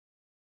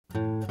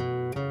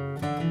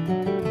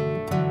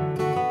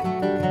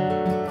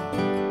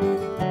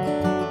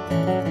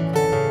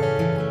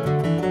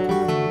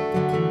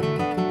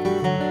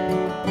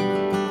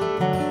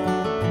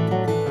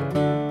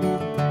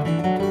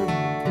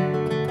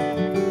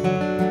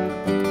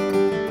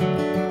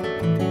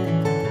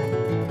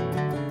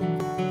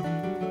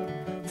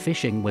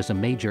Fishing was a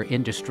major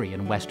industry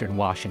in western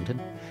Washington,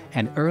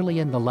 and early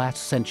in the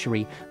last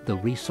century, the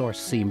resource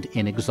seemed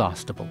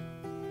inexhaustible.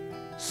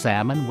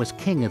 Salmon was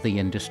king of the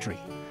industry,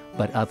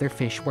 but other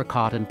fish were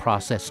caught and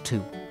processed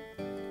too.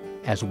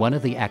 As one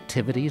of the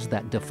activities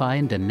that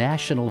defined a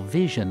national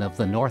vision of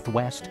the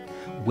Northwest,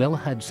 Will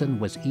Hudson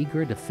was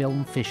eager to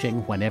film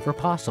fishing whenever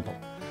possible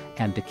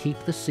and to keep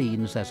the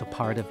scenes as a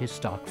part of his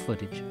stock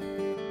footage.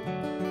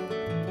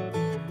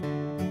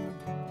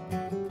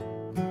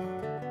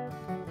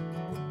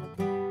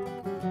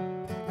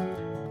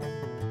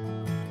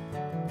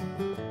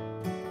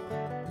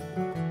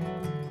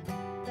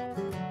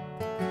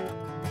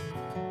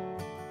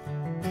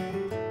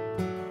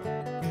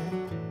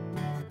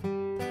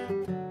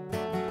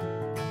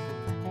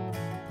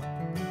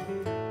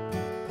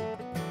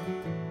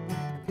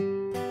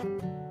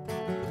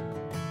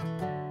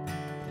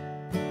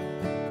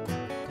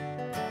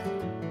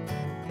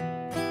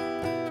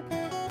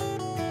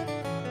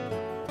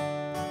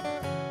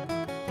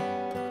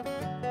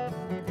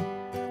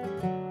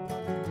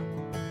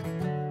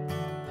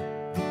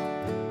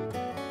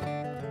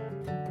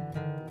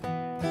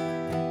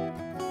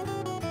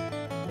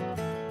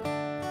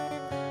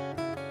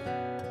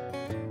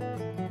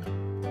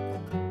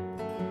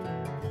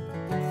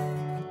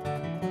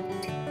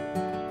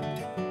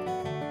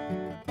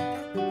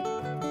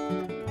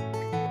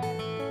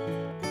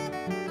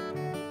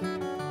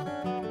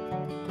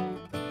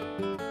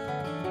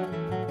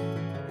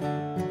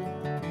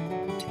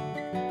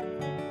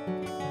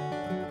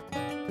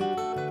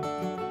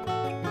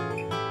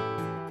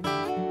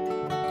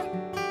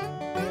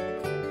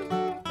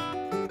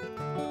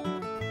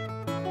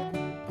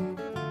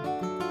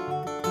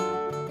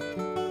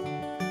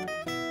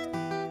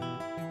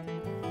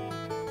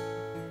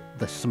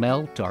 The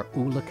smelt or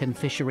oolakan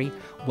fishery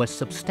was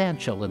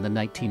substantial in the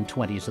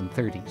 1920s and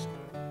 30s.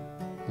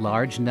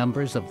 Large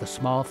numbers of the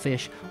small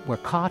fish were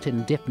caught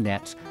in dip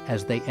nets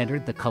as they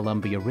entered the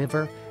Columbia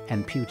River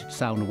and Puget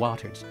Sound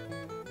waters.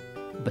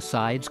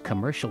 Besides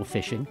commercial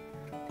fishing,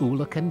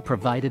 oolakan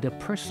provided a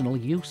personal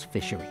use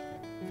fishery.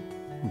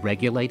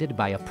 Regulated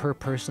by a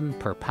per-person,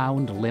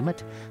 per-pound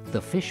limit,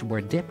 the fish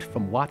were dipped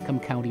from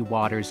Whatcom County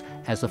waters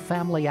as a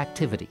family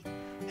activity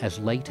as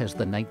late as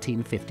the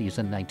 1950s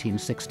and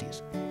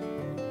 1960s.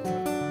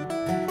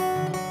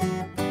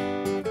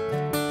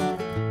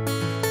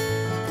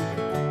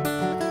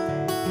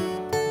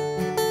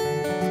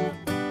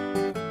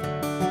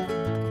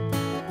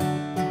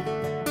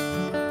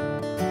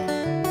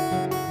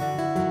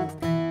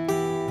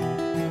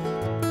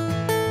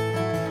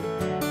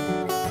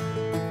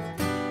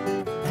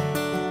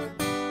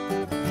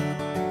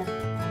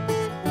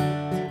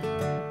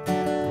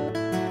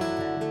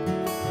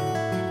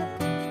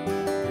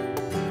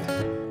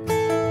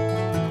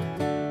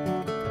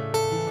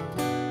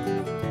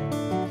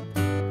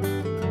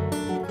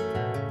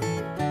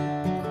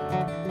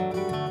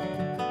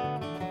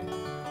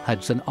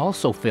 Hudson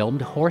also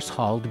filmed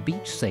horse-hauled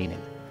beach seining,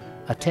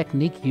 a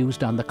technique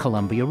used on the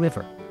Columbia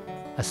River,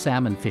 a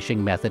salmon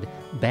fishing method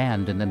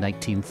banned in the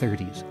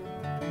 1930s.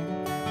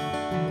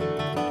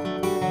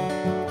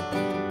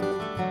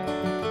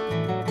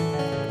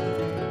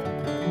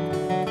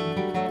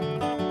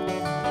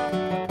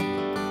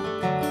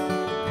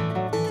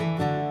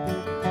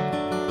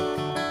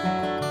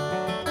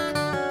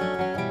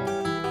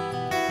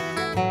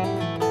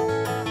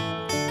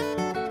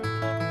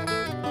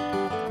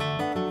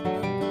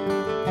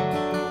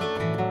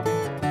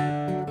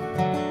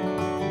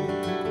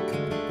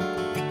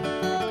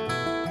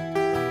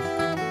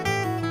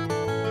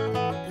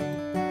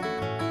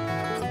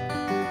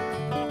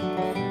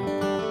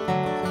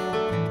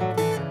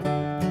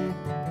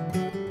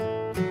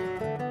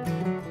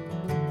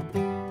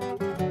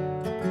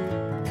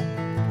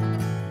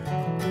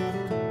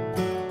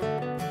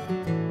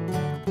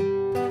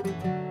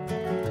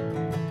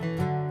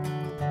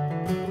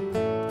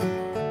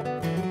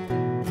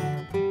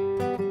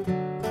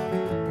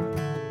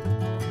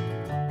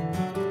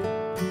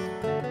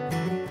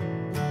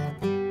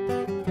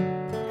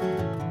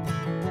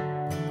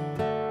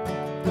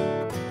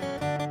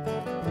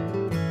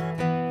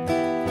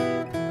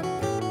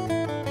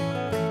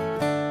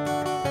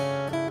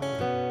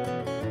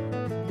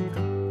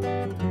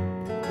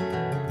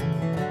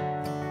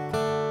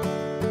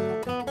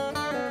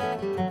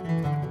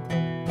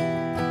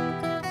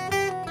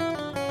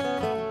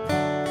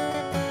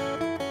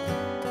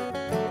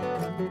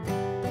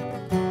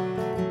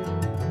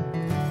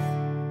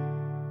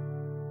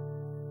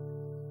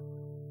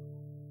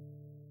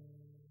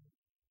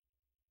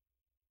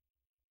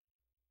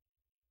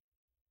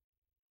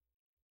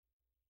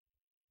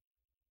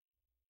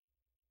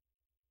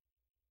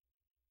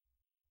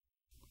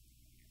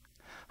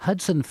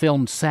 Hudson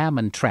filmed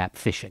salmon trap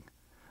fishing,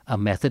 a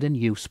method in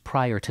use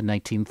prior to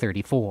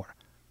 1934.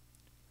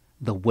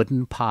 The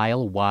wooden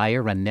pile,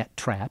 wire, and net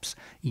traps,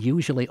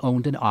 usually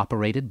owned and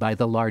operated by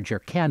the larger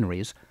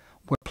canneries,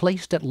 were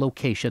placed at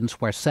locations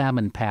where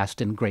salmon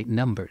passed in great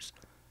numbers.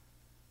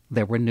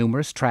 There were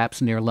numerous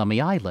traps near Lummi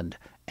Island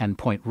and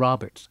Point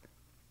Roberts.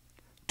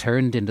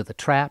 Turned into the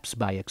traps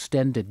by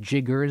extended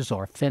jiggers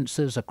or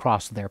fences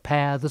across their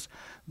paths,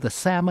 the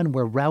salmon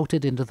were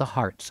routed into the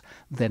hearts,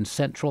 then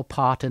central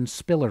pot and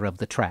spiller of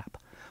the trap,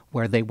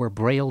 where they were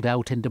brailed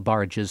out into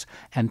barges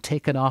and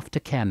taken off to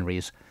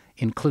canneries,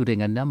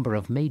 including a number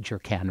of major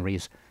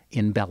canneries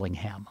in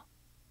Bellingham.